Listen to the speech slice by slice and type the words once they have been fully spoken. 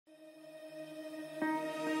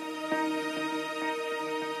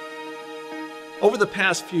Over the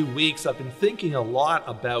past few weeks, I've been thinking a lot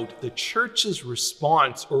about the church's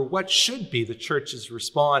response, or what should be the church's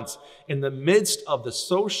response, in the midst of the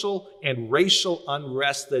social and racial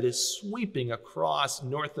unrest that is sweeping across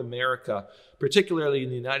North America, particularly in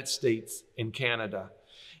the United States and Canada.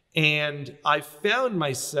 And I found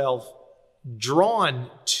myself drawn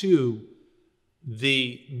to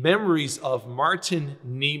the memories of Martin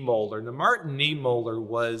Niemöller. Now, Martin Niemöller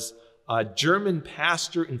was a German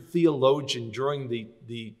pastor and theologian during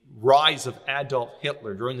the rise of Adolf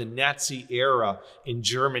Hitler, during the Nazi era in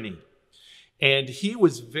Germany. And he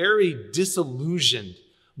was very disillusioned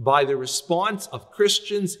by the response of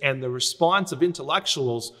Christians and the response of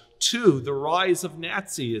intellectuals to the rise of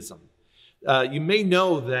Nazism. You may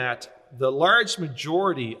know that the large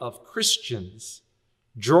majority of Christians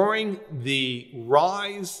during the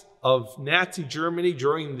rise of Nazi Germany,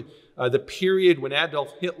 during the period when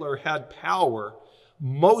Adolf Hitler had power,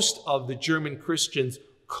 most of the German Christians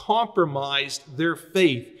compromised their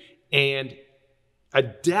faith and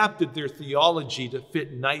adapted their theology to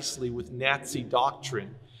fit nicely with Nazi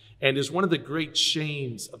doctrine, and is one of the great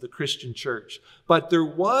shames of the Christian church. But there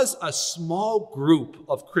was a small group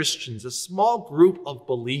of Christians, a small group of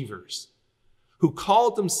believers who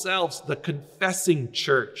called themselves the Confessing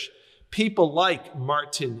Church. People like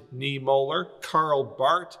Martin Niemöller, Karl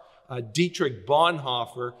Barth, Dietrich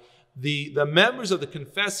Bonhoeffer. The members of the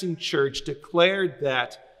Confessing Church declared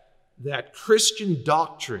that Christian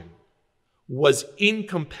doctrine was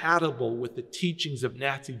incompatible with the teachings of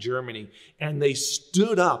Nazi Germany, and they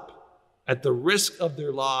stood up at the risk of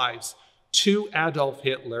their lives to Adolf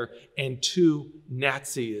Hitler and to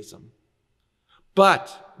Nazism.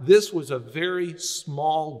 But this was a very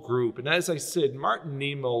small group. And as I said, Martin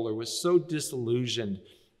Niemöller was so disillusioned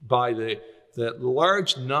by the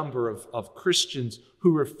large number of Christians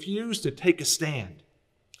who refused to take a stand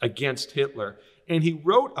against Hitler. And he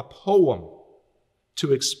wrote a poem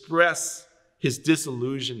to express his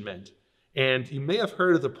disillusionment. And you may have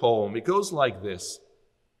heard of the poem. It goes like this: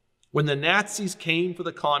 "When the Nazis came for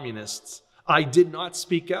the communists, I did not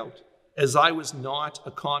speak out, as I was not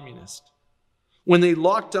a communist. When they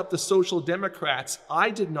locked up the Social Democrats, I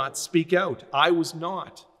did not speak out. I was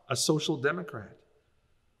not a Social Democrat.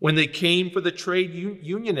 When they came for the trade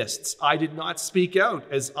unionists, I did not speak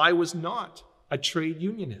out, as I was not a trade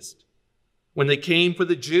unionist. When they came for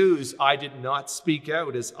the Jews, I did not speak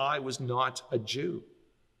out, as I was not a Jew.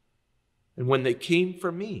 And when they came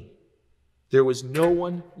for me, there was no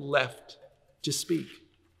one left to speak."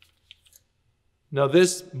 Now,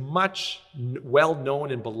 this much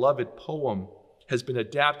well-known and beloved poem has been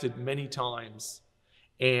adapted many times,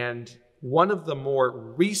 and one of the more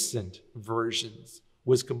recent versions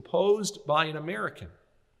was composed by an American.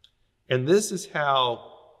 And this is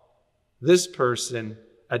how this person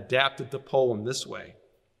adapted the poem this way: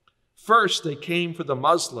 "First, they came for the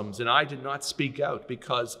Muslims, and I did not speak out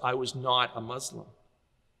because I was not a Muslim.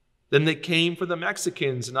 Then they came for the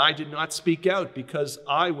Mexicans, and I did not speak out because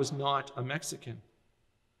I was not a Mexican.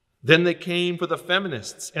 Then they came for the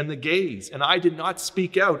feminists and the gays, and I did not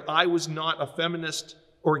speak out. I was not a feminist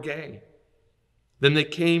or gay. Then they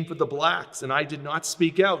came for the blacks, and I did not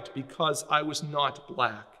speak out because I was not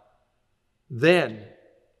black. Then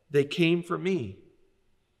they came for me,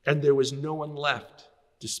 and there was no one left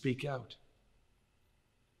to speak out."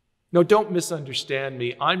 Now, don't misunderstand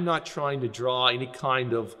me. I'm not trying to draw any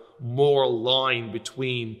kind of moral line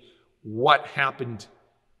between what happened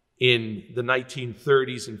in the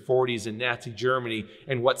 1930s and 40s in Nazi Germany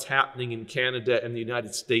and what's happening in Canada and the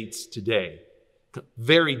United States today.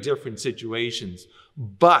 Very different situations.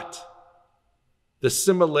 But the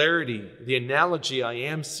similarity, the analogy I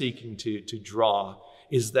am seeking to draw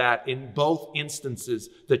is that in both instances,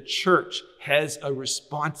 the church has a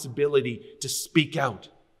responsibility to speak out.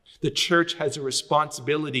 The church has a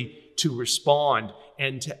responsibility to respond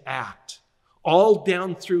and to act. All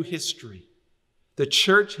down through history, the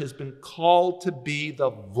church has been called to be the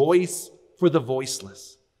voice for the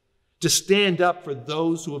voiceless, to stand up for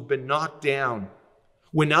those who have been knocked down.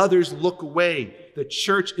 When others look away, the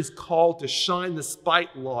church is called to shine the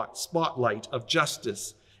spotlight of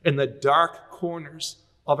justice in the dark corners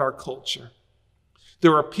of our culture.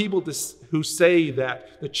 There are people who say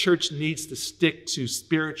that the church needs to stick to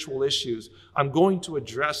spiritual issues. I'm going to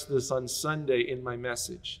address this on Sunday in my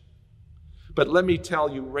message. But let me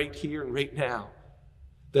tell you right here and right now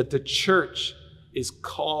that the church is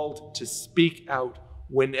called to speak out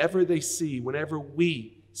whenever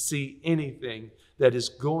we see anything that is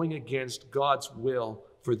going against God's will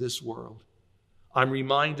for this world. I'm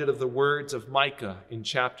reminded of the words of Micah in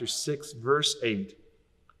chapter 6, verse 8,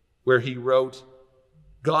 where he wrote,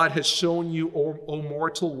 God has shown you, O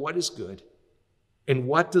mortal, what is good. And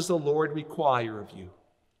what does the Lord require of you?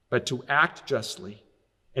 But to act justly,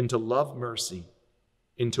 and to love mercy,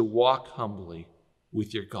 and to walk humbly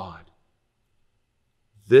with your God.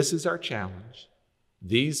 This is our challenge.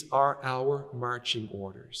 These are our marching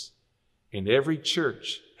orders. And every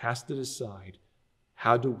church has to decide,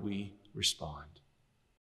 how do we respond?